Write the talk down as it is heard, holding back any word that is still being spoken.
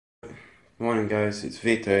Morning guys, it's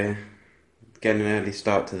Vito here. Getting an early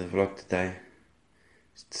start to the vlog today.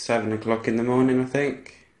 It's 7 o'clock in the morning, I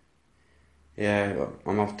think. Yeah,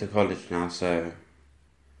 I'm off to college now, so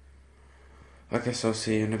I guess I'll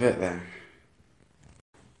see you in a bit then.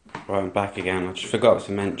 Right, I'm back again. I just forgot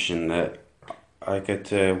to mention that I go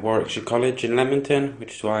to Warwickshire College in Leamington,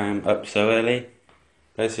 which is why I'm up so early.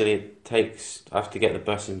 Basically, I have to get the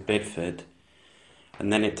bus in Bidford,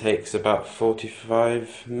 and then it takes about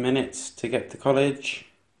 45 minutes to get to college.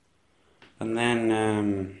 And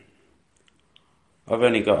then I've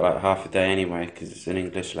only got like half a day anyway because it's an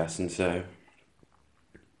English lesson, so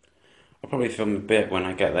I'll probably film a bit when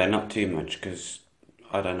I get there, not too much because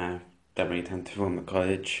I don't know, don't really tend to film at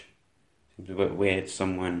college. Seems a bit weird,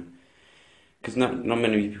 because not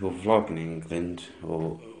many people vlog in England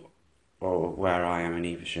or where I am in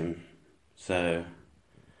Evesham, so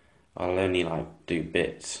I'll only like do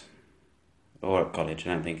bits. Or at college,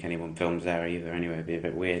 I don't think anyone films there either anyway. It'd be a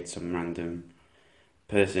bit weird, some random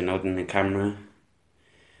person holding the camera.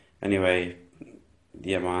 Anyway,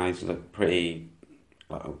 yeah, my eyes look pretty,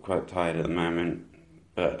 like, I'm quite tired at the moment.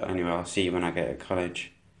 But anyway, I'll see you when I get to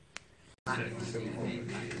college.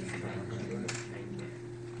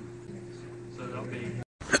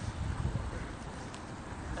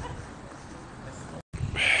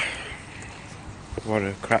 What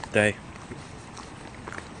a crap day.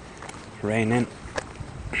 Raining.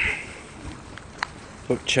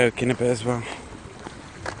 Look, choking a bit as well.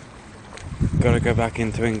 Gotta go back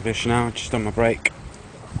into English now, just on my break.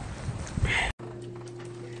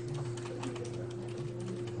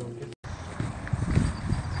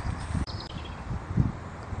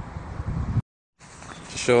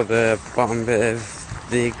 To show the bottom bit of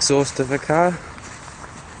the exhaust of a car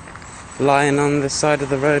lying on the side of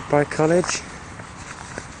the road by college.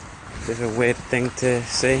 Bit of a weird thing to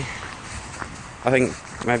see. I think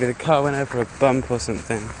maybe the car went over a bump or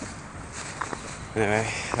something.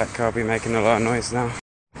 Anyway, that car will be making a lot of noise now.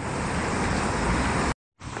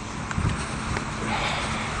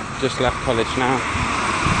 Just left college now.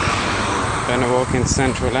 Going to walk in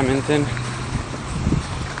central Leamington.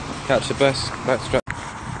 Catch the bus, back straight.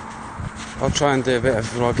 I'll try and do a bit of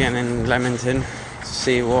vlogging in Leamington to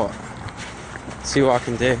see what I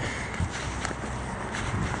can do.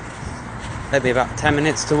 Maybe about 10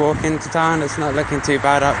 minutes to walk into town. It's not looking too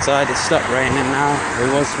bad outside. It's stopped raining now.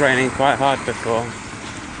 It was raining quite hard before.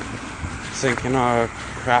 Thinking, oh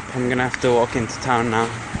crap, I'm gonna have to walk into town now.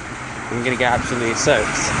 I'm gonna get absolutely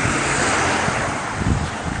soaked.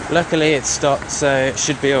 Luckily it stopped, so it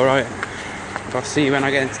should be alright. I'll see you when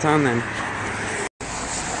I get into town then.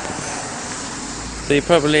 So you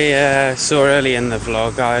probably saw early in the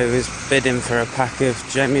vlog I was bidding for a pack of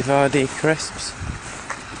Jamie Vardy crisps.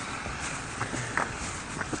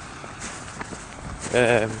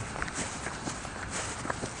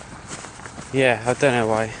 Yeah, I don't know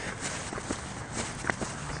why.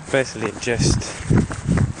 Basically, just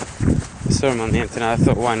saw them on the internet. I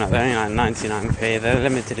thought, why not? They're only like 99p. They're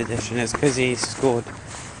limited edition. It's because he scored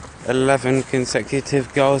 11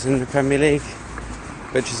 consecutive goals in the Premier League,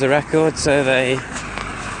 which is a record. So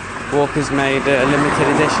Walker's made a limited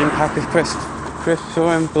edition pack of crisps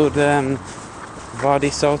for him called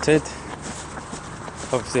Vardy Salted.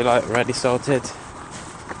 Obviously, like ready salted.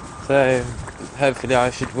 So hopefully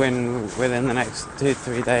I should win within the next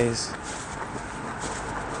 2-3 days.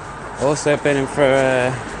 Also been in for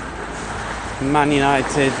a Man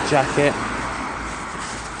United jacket,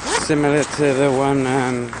 similar to the one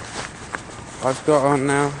I've got on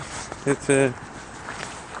now.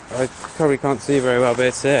 I probably can't see very well, but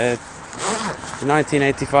it's a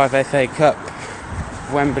 1985 FA Cup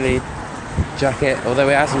Wembley jacket, although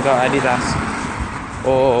it hasn't got Adidas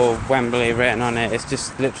or Wembley written on it. It's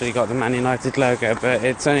just literally got the Man United logo, but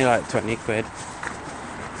it's only like 20 quid.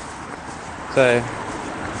 So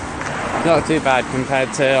not too bad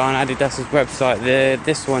compared to on Adidas's website.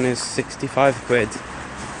 This one is 65 quid.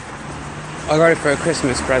 I got it for a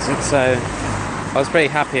Christmas present, so I was pretty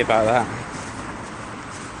happy about that.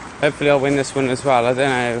 Hopefully I'll win this one as well. I don't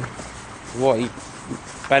know what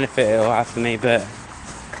benefit it'll have for me, but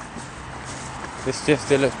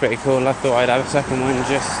it looks pretty cool. I thought I'd have a second one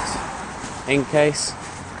just in case.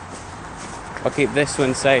 I'll keep this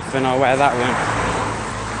one safe and I'll wear that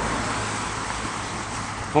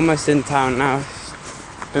one. Almost in town now.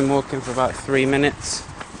 Been walking for about 3 minutes.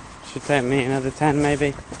 Should take me another 10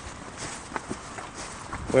 maybe.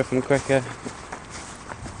 Work from quicker.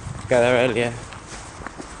 Get there earlier.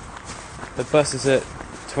 The bus is at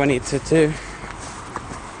 20 to 2.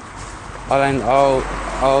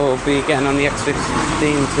 I'll be getting on the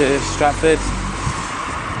X15 to Stratford,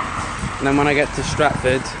 and then when I get to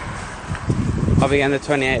Stratford I'll be getting the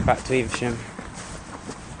 28 back to Evesham.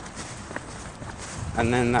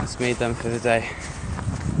 And then that's me done for the day.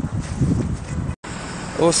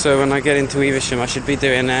 Also, when I get into Evesham, I should be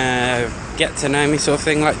doing a get to know me sort of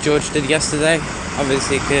thing like George did yesterday.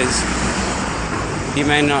 Obviously, because you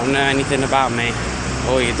may not know anything about me,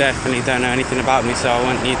 or you definitely don't know anything about me, so I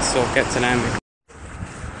want you to sort of get to know me.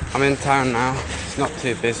 I'm in town now. It's not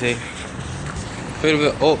too busy. Feel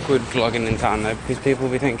a bit awkward vlogging in town though, because people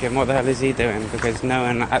will be thinking, what the hell is he doing? Because no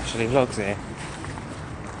one actually vlogs here.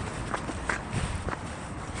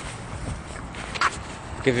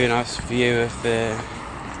 Give you a nice view of the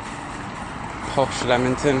posh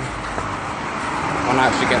Leamington when I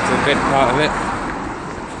actually get to the good part of it.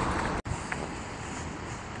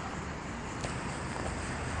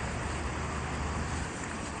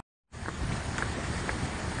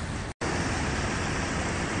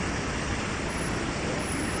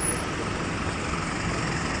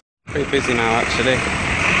 Pretty busy now actually.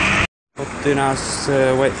 What to do now is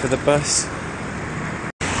wait for the bus.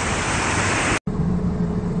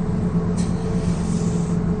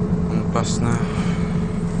 On the bus now.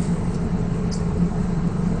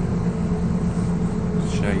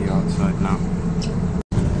 Show you outside now.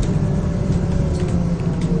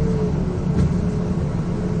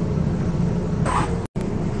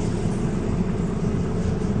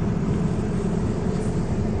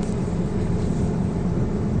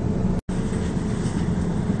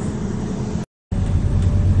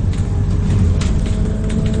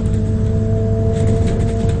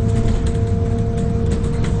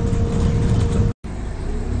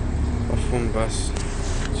 One bus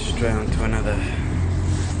straight on to another.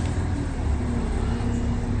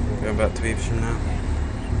 Going back to Evesham now,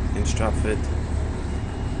 in Stratford.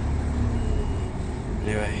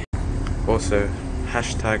 Anyway, also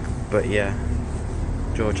hashtag but yeah,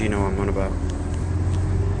 George, you know what I'm on about.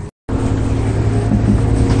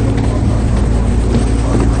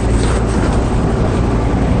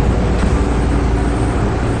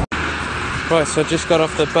 Right, so I just got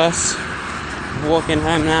off the bus, walking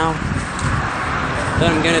home now. Then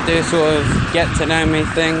I'm going to do a sort of get to know me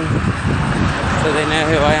thing, so they know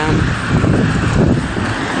who I am.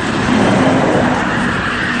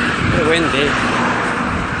 A bit windy.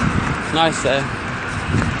 It's nice though.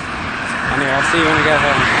 Anyway, I'll see you when I get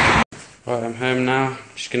home. Right, I'm home now.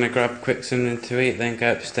 Just going to grab quick something to eat, then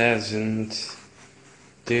go upstairs and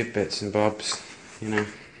do bits and bobs, you know.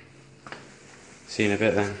 See you in a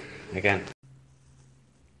bit then, again.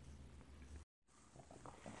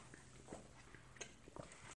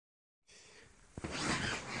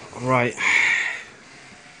 Right,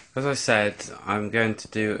 as I said, I'm going to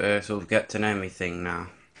do a sort of get to know me thing now.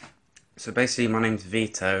 So basically my name's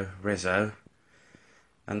Vito Rizzo,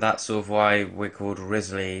 and that's sort of why we're called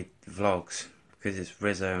Risley Vlogs, because it's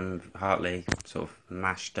Rizzo and Hartley sort of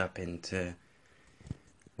mashed up into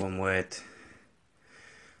one word.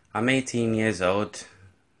 I'm 18 years old,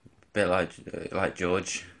 a bit like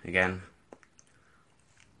George again,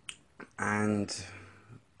 and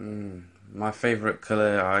my favourite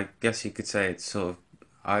colour, I guess you could say it's sort of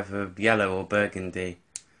either yellow or burgundy.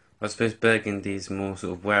 I suppose burgundy is more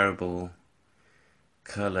sort of wearable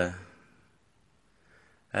colour.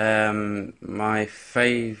 My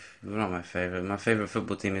favourite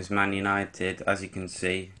football team is Man United, as you can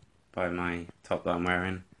see by my top that I'm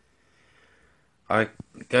wearing. I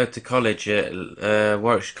go to college at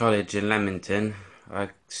Warwickshire College in Leamington.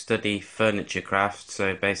 I study furniture craft,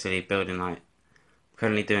 so basically building like,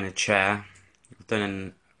 currently doing a chair. I've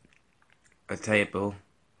done a table.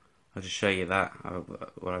 I'll just show you that,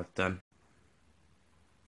 what I've done.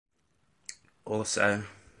 Also,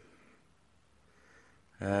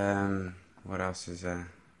 what else is there?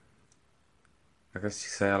 I guess you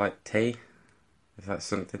could say I like tea, if that's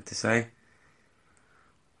something to say.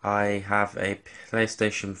 I have a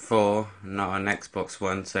PlayStation 4, not an Xbox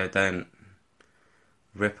One, so don't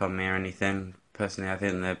rip on me or anything. Personally, I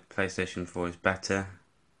think the PlayStation 4 is better,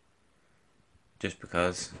 just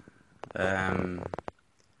because.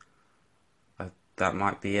 That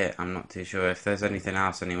might be it. I'm not too sure. If there's anything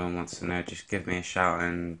else anyone wants to know, just give me a shout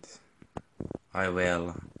and I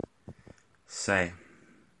will say,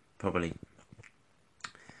 probably.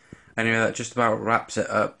 Anyway, that just about wraps it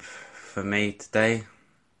up for me today.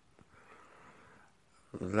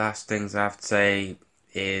 Last things I have to say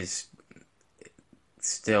is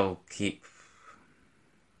still keep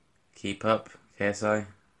up, KSI.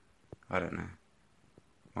 I don't know.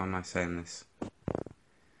 Why am I saying this?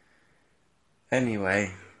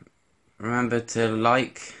 Anyway, remember to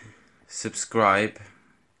like, subscribe,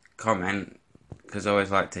 comment, because I always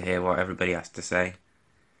like to hear what everybody has to say.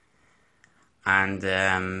 And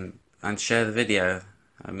and share the video.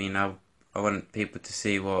 I mean, I want people to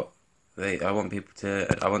see what I want people to.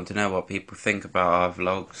 I want to know what people think about our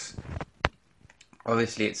vlogs.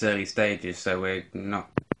 Obviously, it's early stages, so we're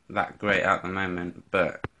not that great at the moment,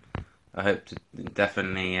 but I hope to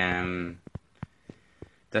definitely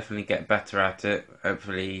get better at it.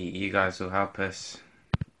 Hopefully, you guys will help us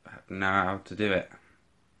know how to do it.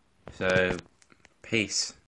 So, peace.